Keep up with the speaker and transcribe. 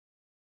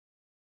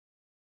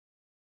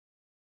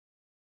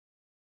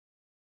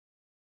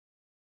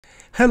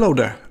Hello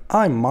there,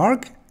 I'm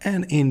Mark,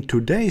 and in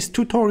today's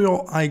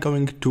tutorial I'm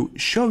going to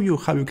show you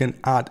how you can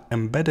add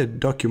embedded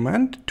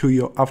document to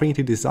your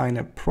Affinity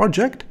Designer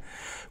project.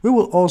 We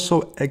will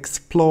also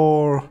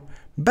explore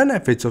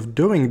benefits of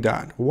doing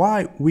that,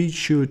 why we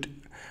should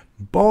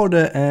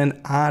bother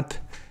and add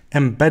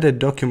embedded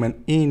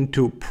document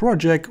into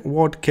project,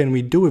 what can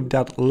we do with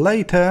that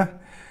later.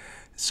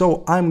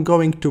 So I'm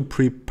going to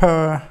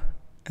prepare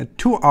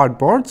two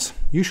artboards.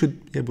 You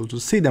should be able to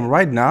see them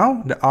right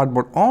now. The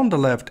artboard on the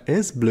left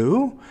is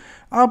blue,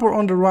 artboard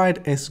on the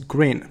right is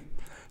green.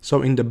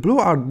 So in the blue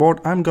artboard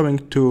I'm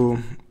going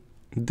to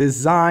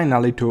design a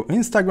little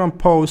Instagram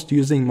post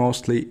using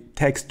mostly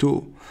text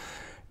tool.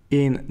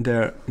 In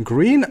the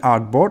green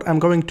artboard I'm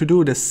going to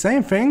do the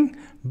same thing,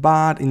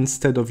 but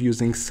instead of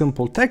using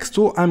simple text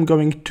tool I'm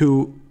going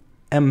to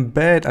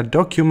embed a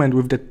document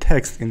with the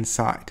text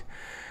inside.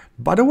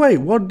 By the way,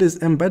 what this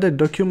embedded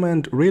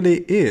document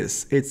really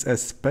is, it's a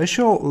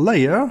special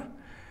layer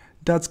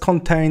that's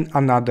contained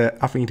another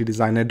Affinity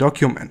Designer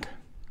document.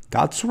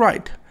 That's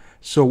right.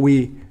 So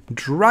we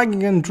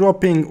dragging and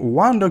dropping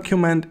one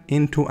document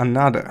into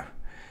another.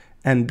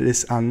 And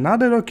this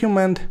another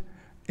document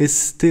is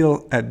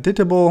still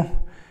editable.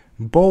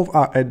 Both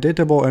are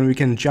editable and we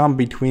can jump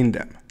between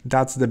them.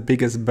 That's the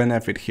biggest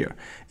benefit here.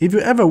 If you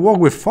ever work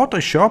with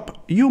Photoshop,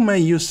 you may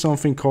use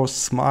something called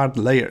smart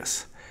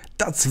layers.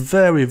 That's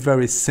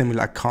very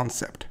similar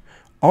concept.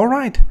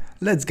 Alright,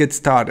 let's get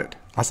started.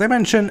 As I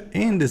mentioned,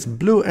 in this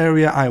blue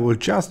area I will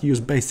just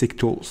use basic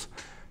tools.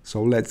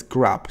 So let's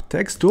grab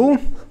text tool.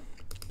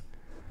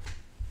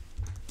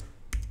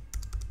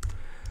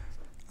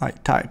 I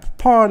type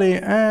party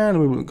and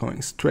we will going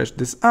to stretch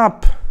this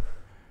up.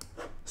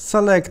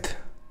 Select,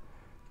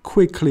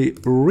 quickly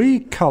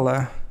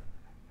recolor.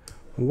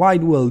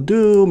 White will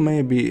do,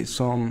 maybe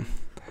some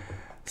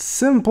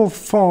simple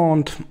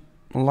font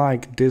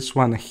like this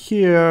one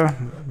here,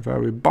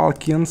 very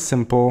bulky and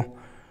simple.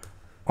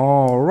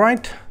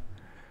 Alright,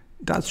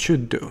 that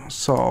should do.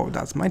 So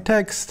that's my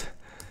text.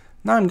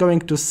 Now I'm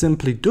going to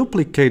simply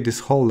duplicate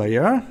this whole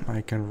layer.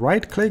 I can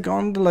right click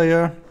on the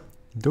layer,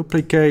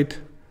 duplicate,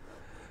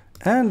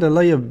 and the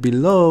layer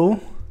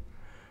below.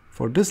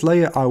 For this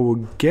layer I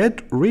will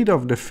get rid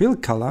of the fill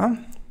color.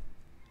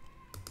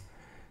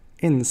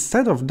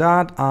 Instead of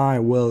that I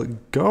will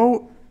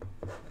go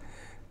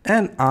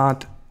and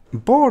add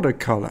border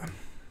color.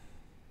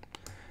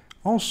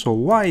 Also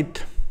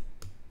white,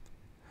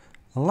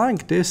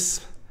 like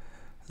this.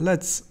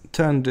 Let's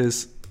turn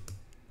this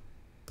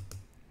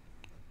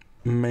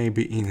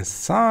maybe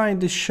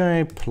inside the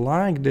shape,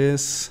 like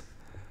this.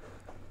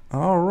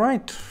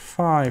 Alright,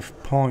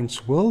 5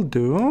 points will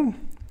do.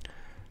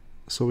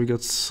 So we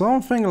got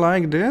something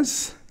like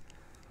this.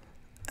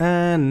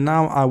 And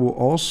now I will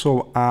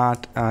also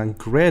add a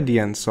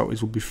gradient, so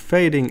it will be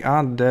fading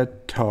at the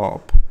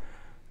top.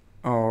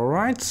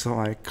 Alright, so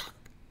I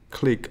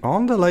click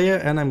on the layer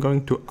and I'm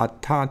going to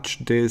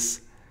attach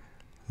this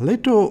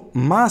little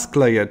mask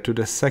layer to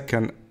the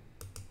second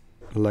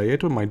layer,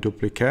 to my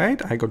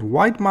duplicate. I got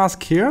white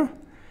mask here,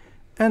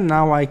 and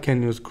now I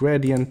can use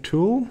gradient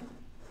tool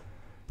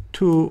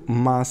to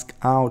mask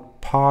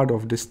out part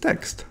of this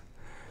text.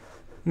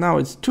 Now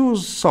it's too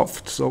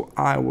soft, so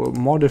I will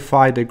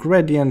modify the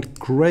gradient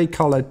gray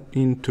color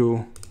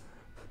into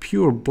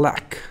pure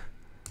black.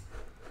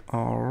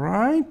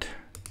 Alright,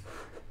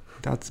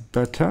 that's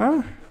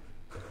better.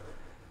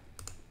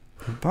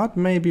 But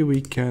maybe we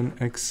can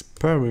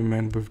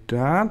experiment with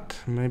that.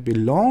 Maybe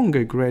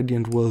longer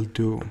gradient will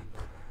do.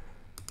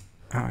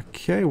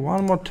 Okay,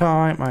 one more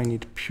time. I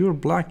need pure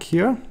black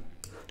here.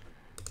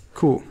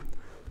 Cool.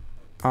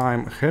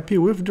 I'm happy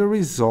with the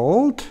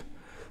result.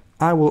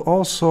 I will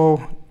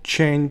also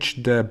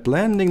change the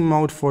blending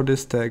mode for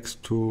this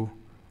text to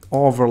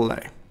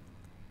overlay.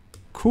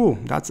 Cool,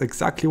 that's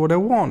exactly what I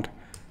want.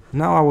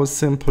 Now I will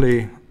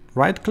simply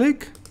right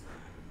click,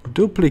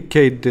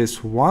 duplicate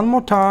this one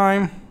more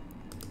time,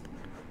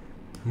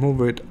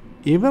 move it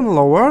even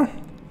lower.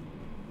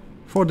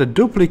 For the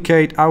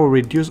duplicate I will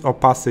reduce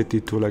opacity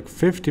to like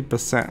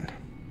 50%.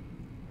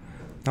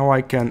 Now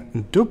I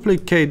can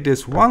duplicate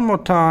this one more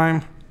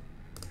time,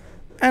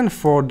 and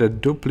for the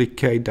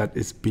duplicate that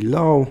is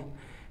below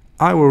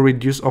I will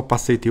reduce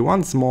opacity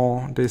once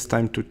more, this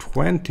time to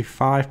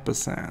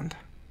 25%.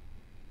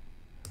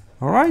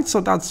 Alright, so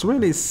that's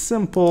really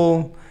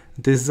simple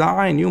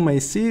design. You may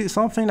see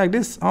something like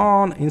this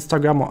on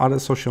Instagram or other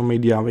social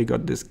media. We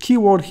got this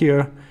keyword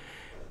here,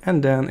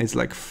 and then it's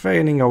like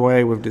fading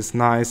away with this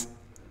nice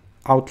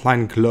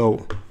outline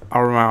glow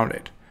around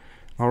it.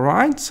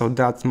 Alright, so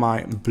that's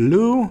my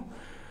blue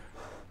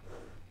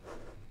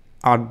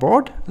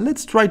artboard.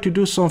 Let's try to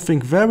do something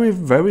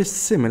very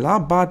similar,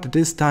 but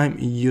this time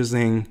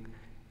using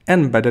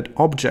embedded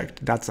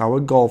object. That's our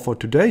goal for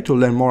today, to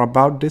learn more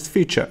about this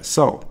feature.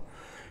 So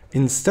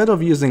instead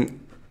of using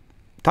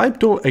type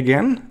tool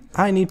again,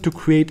 I need to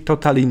create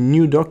totally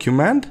new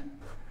document.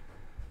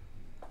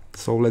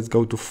 So let's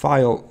go to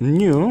File,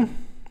 New.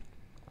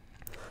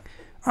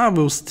 I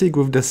will stick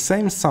with the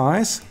same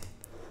size.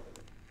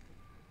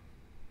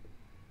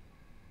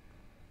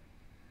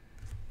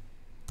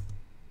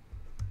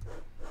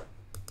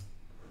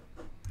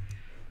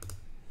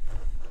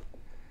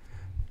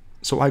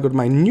 So I got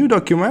my new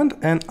document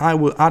and I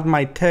will add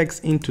my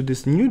text into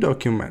this new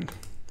document.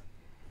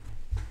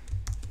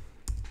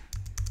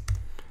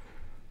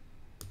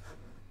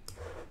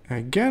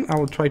 Again, I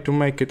will try to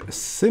make it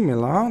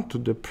similar to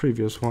the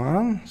previous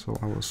one. So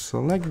I will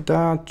select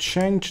that,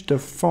 change the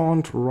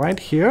font right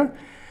here,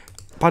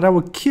 but I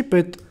will keep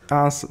it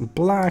as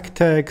black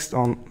text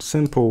on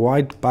simple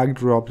white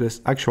backdrop.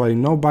 There's actually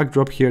no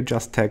backdrop here,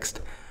 just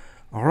text.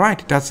 All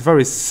right, that's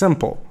very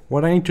simple.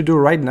 What I need to do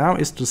right now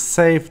is to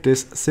save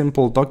this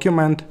simple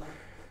document.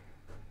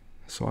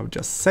 So I'll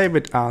just save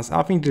it as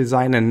Affinity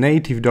Designer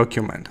native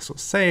document. So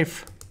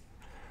save.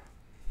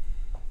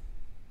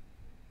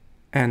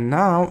 And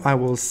now I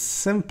will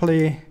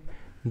simply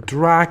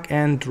drag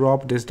and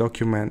drop this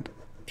document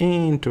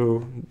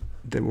into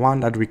the one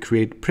that we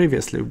created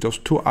previously with those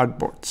two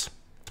artboards.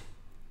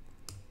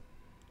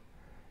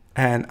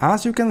 And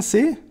as you can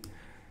see,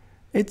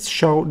 it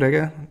showed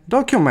the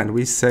document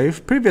we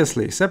saved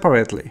previously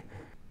separately.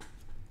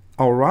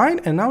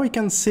 Alright, and now we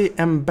can see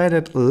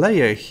embedded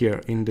layer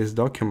here in this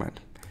document.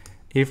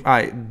 If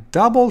I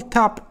double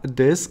tap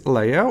this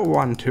layer,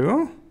 1,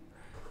 2,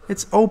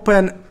 it's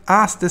open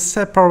as the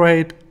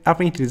separate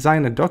Affinity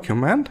Designer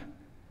document.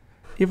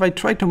 If I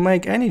try to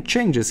make any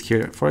changes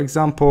here, for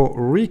example,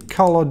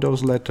 recolor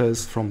those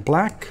letters from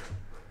black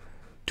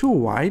to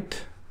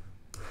white,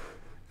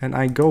 and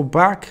I go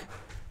back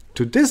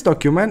to this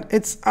document,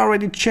 it's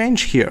already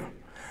changed here.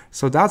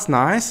 So that's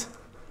nice.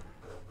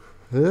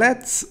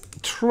 Let's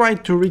try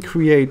to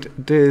recreate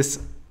this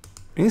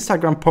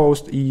Instagram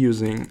post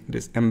using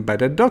this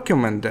embedded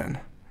document then.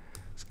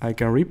 So I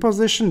can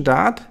reposition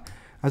that.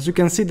 As you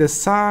can see, the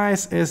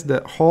size is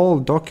the whole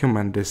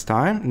document this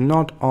time,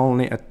 not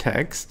only a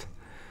text.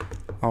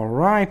 All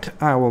right,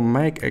 I will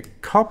make a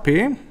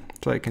copy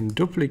so I can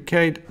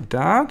duplicate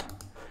that.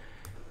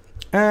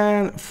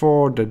 And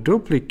for the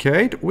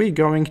duplicate, we're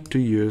going to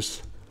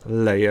use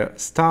layer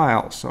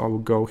style. So I will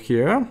go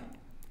here,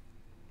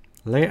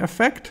 layer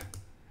effect,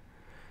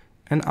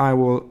 and I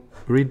will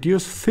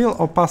reduce fill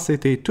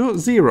opacity to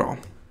 0.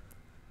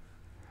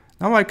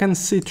 Now I can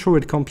see through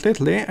it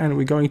completely, and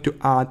we're going to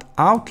add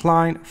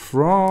outline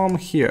from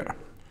here.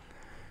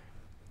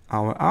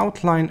 Our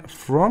outline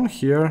from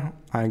here,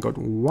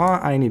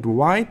 I need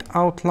white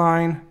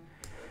outline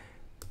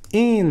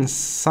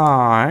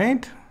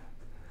inside.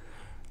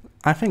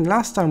 I think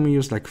last time we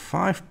used like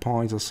 5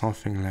 points or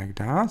something like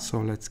that, so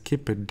let's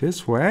keep it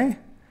this way.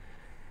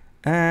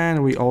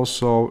 And we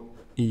also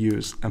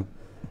use a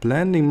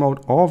blending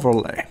mode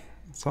overlay,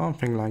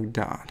 something like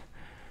that.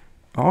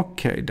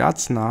 Okay,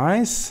 that's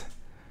nice.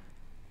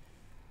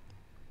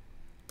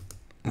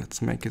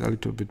 Let's make it a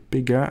little bit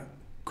bigger.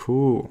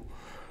 Cool.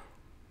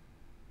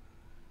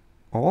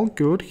 All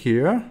good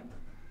here.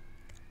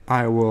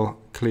 I will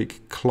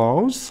click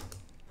close.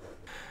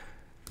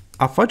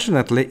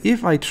 Unfortunately,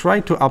 if I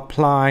try to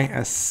apply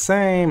a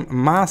same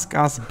mask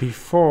as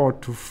before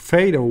to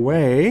fade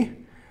away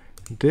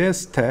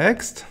this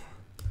text,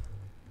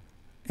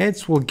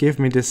 it will give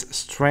me this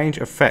strange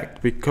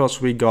effect because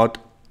we got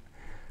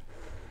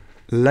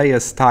layer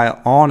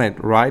style on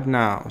it right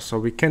now. So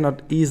we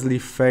cannot easily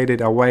fade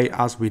it away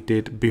as we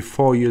did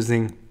before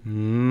using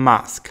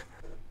mask.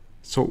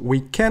 So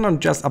we cannot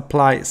just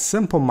apply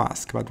simple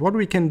mask, but what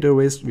we can do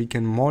is we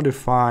can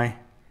modify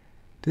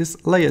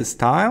this layer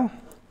style.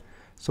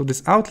 So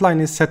this outline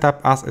is set up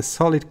as a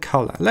solid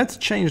color. Let's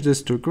change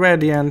this to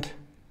gradient,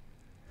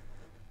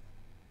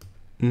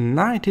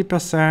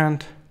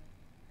 90%,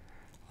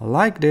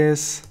 like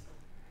this.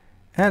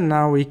 And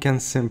now we can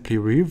simply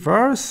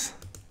reverse.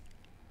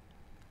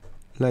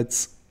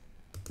 Let's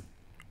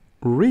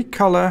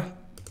recolor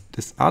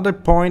this other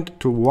point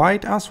to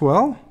white as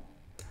well,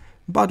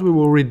 but we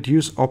will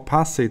reduce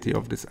opacity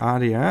of this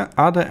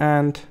other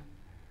end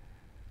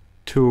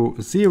to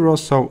 0,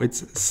 so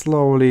it's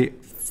slowly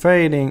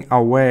fading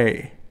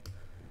away.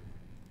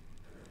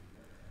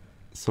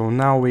 So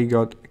now we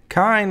got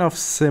kind of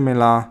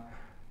similar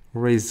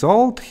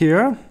result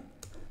here.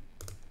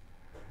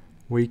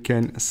 We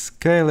can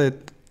scale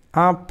it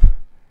up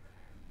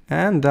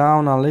and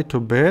down a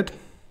little bit.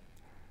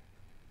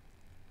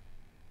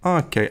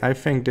 Okay, I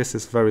think this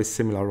is very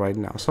similar right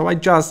now. So I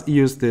just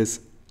use this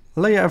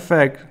layer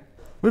effect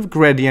with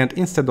gradient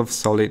instead of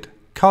solid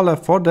color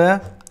for the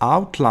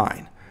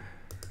outline.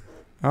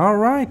 All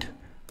right.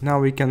 Now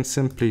we can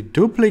simply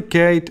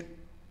duplicate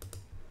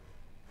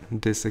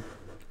this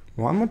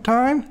one more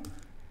time.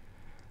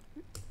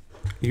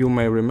 You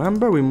may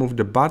remember we moved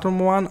the bottom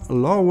one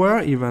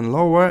lower, even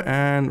lower,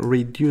 and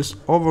reduce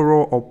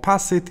overall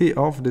opacity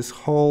of this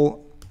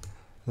whole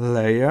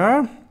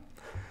layer.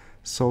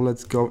 So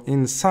let's go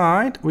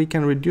inside. We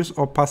can reduce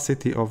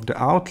opacity of the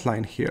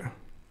outline here.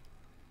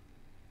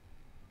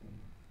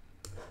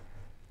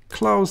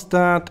 Close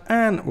that,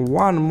 and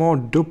one more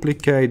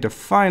duplicate, the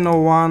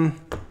final one.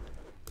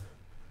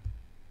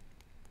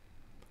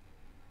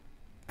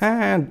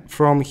 And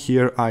from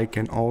here I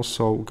can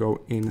also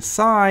go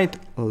inside,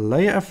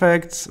 layer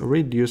effects,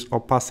 reduce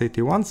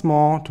opacity once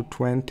more to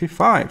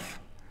 25.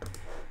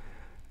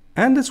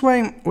 And this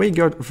way we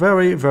got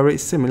very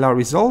similar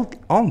result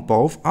on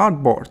both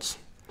artboards.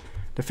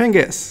 The thing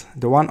is,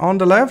 the one on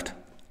the left,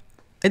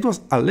 it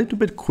was a little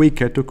bit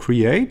quicker to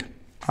create,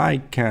 I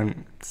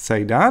can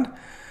say that.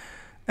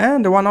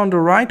 And the one on the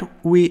right,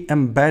 we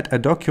embed a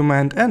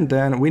document and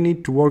then we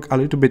need to work a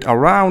little bit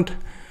around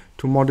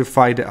to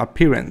modify the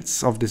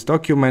appearance of this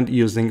document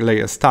using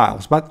layer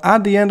styles. But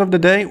at the end of the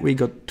day, we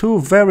got two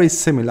very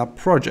similar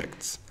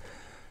projects.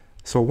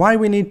 So why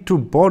we need to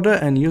bother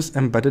and use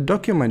embedded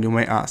document, you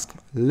may ask.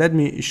 Let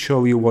me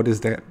show you what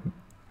is the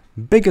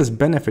biggest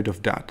benefit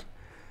of that.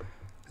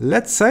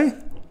 Let's say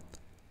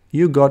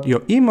you got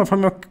your email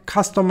from your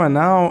customer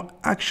now.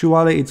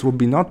 Actually, it will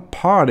be not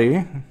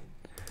party.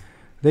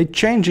 They're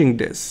changing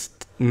this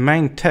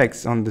main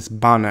text on this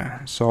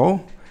banner.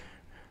 So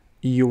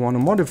you want to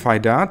modify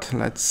that.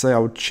 Let's say I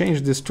would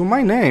change this to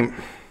my name.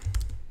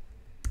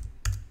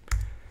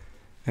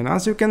 And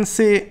as you can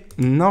see,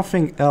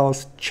 nothing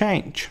else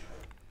changed.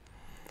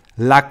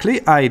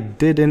 Luckily, I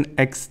didn't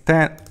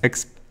extend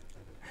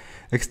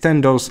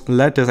those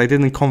letters. I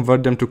didn't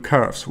convert them to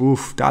curves.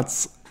 Oof,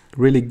 that's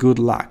really good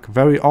luck.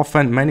 Very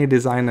often, many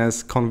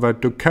designers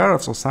convert to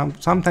curves or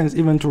sometimes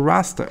even to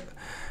raster.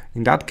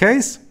 In that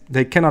case,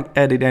 they cannot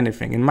edit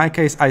anything. In my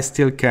case, I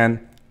still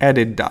can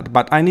edit that,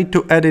 but I need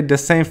to edit the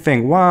same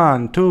thing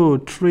 1,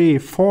 2, 3,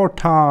 4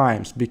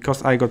 times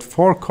because I got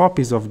 4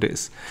 copies of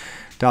this.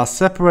 There are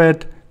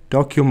separate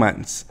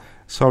documents,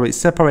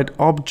 separate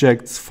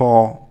objects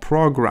for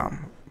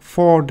program,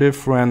 4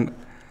 different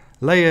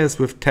layers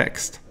with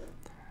text,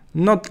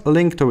 not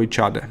linked to each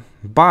other.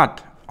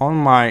 But on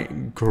my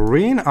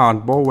green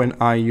artboard, when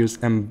I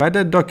use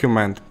embedded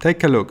document,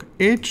 take a look,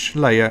 each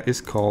layer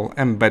is called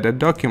embedded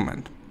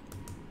document.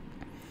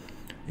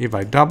 If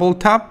I double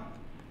tap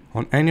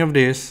on any of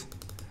this,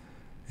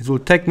 it will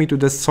take me to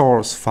the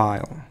source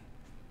file.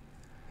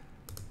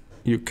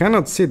 You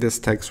cannot see this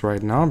text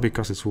right now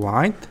because it's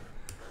white.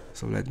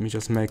 So let me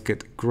just make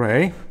it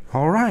gray.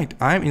 Alright,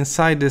 I'm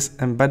inside this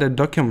embedded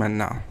document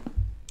now.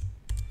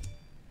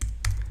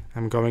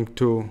 I'm going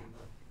to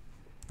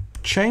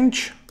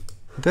change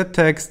the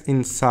text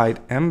inside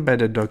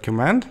embedded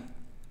document.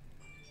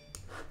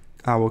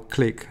 I will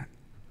click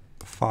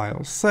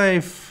File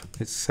Save.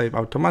 It's saved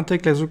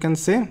automatically, as you can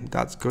see.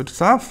 That's good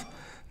stuff.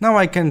 Now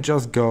I can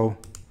just go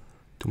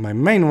to my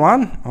main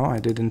one. Oh, I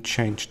didn't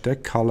change the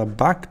color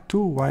back to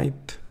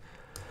white.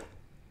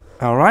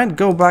 Alright,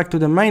 go back to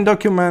the main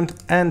document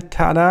and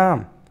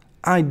ta-da!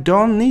 I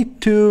don't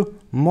need to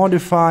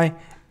modify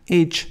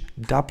each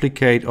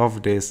duplicate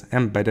of this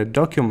embedded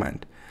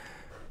document.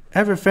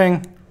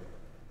 Everything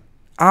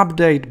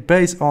update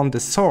based on the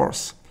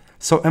source.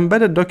 So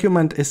embedded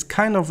document is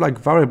kind of like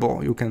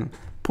variable. You can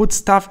put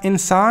stuff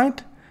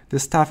inside, the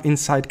stuff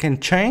inside can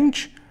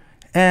change,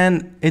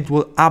 and it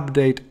will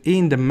update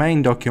in the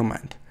main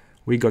document.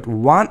 We got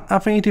one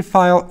Affinity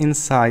file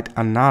inside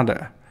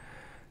another.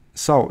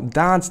 So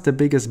that's the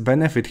biggest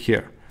benefit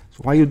here.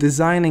 So while you're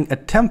designing a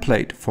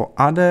template for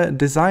other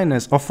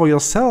designers or for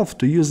yourself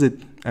to use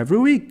it every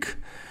week,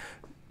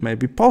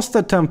 maybe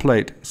poster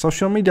template,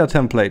 social media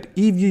template,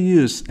 if you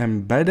use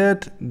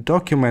embedded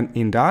document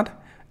in that,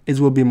 it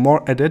will be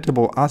more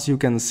editable, as you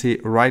can see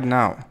right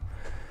now.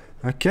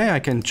 Okay, I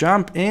can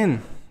jump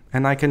in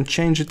and I can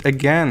change it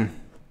again.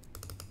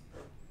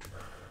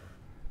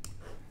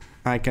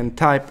 I can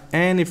type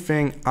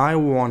anything I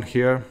want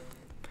here.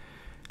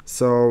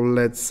 So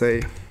let's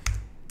say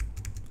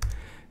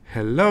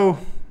hello.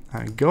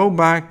 I go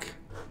back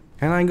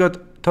and I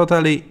got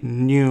totally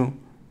new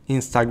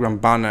Instagram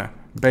banner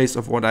based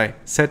on what I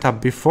set up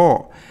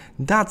before.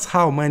 That's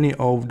how many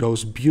of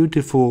those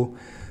beautiful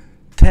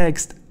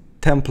text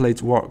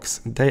templates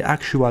works. They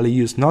actually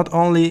use not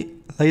only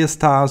layer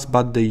styles,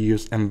 but they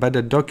use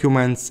embedded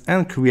documents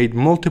and create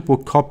multiple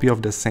copies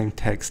of the same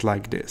text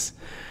like this.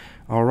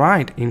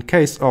 Alright, in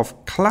case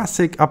of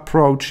classic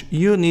approach,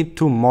 you need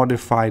to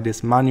modify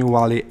this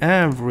manually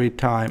every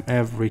time.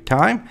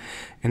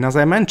 And as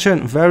I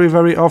mentioned,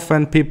 very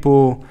often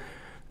people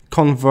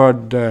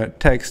convert the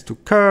text to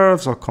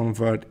curves or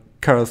convert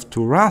curves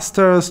to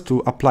rasters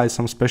to apply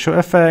some special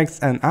effects,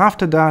 and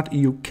after that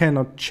you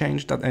cannot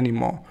change that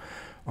anymore.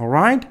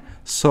 Alright,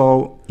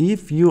 so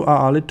if you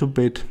are a little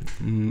bit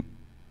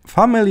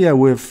familiar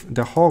with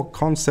the whole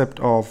concept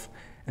of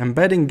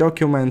embedding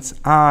documents,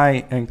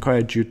 I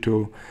encourage you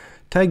to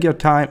take your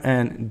time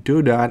and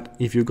do that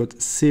if you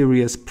got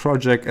serious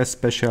project,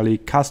 especially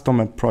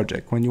customer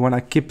project, when you want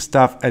to keep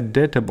stuff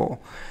editable.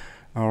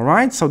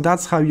 Alright, so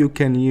that's how you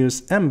can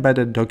use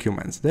embedded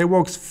documents. They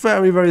work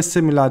very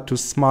similar to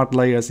smart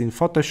layers in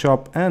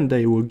Photoshop, and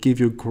they will give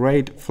you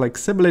great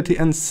flexibility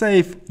and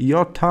save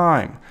your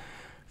time.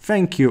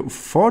 Thank you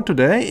for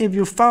today. If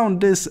you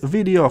found this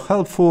video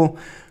helpful,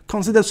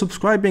 consider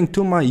subscribing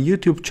to my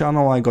YouTube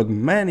channel. I got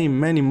many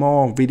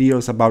more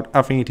videos about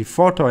Affinity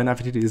Photo and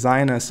Affinity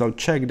Designer, so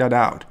check that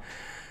out.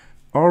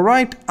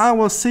 Alright, I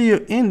will see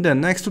you in the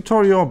next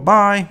tutorial.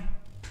 Bye!